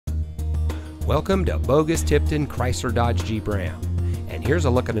Welcome to Boggus Tipton Chrysler Dodge Jeep Ram. And here's a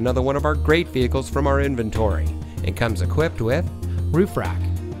look at another one of our great vehicles from our inventory. It comes equipped with roof rack,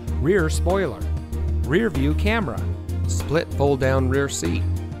 rear spoiler, rear view camera, split fold-down rear seat,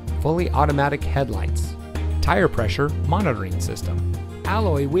 fully automatic headlights, tire pressure monitoring system,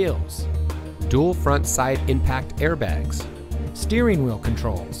 alloy wheels, dual front side impact airbags, steering wheel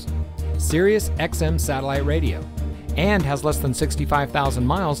controls, Sirius XM satellite radio, and has less than 65,000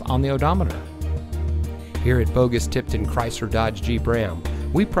 miles on the odometer. Here at Boggus Tipton Chrysler Dodge Jeep Ram,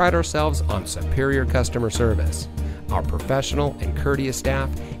 we pride ourselves on superior customer service. Our professional and courteous staff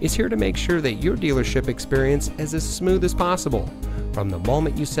is here to make sure that your dealership experience is as smooth as possible, from the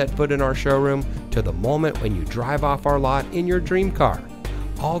moment you set foot in our showroom to the moment when you drive off our lot in your dream car.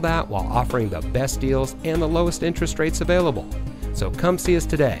 All that while offering the best deals and the lowest interest rates available. So come see us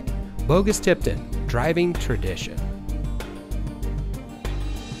today. Boggus Tipton, driving tradition.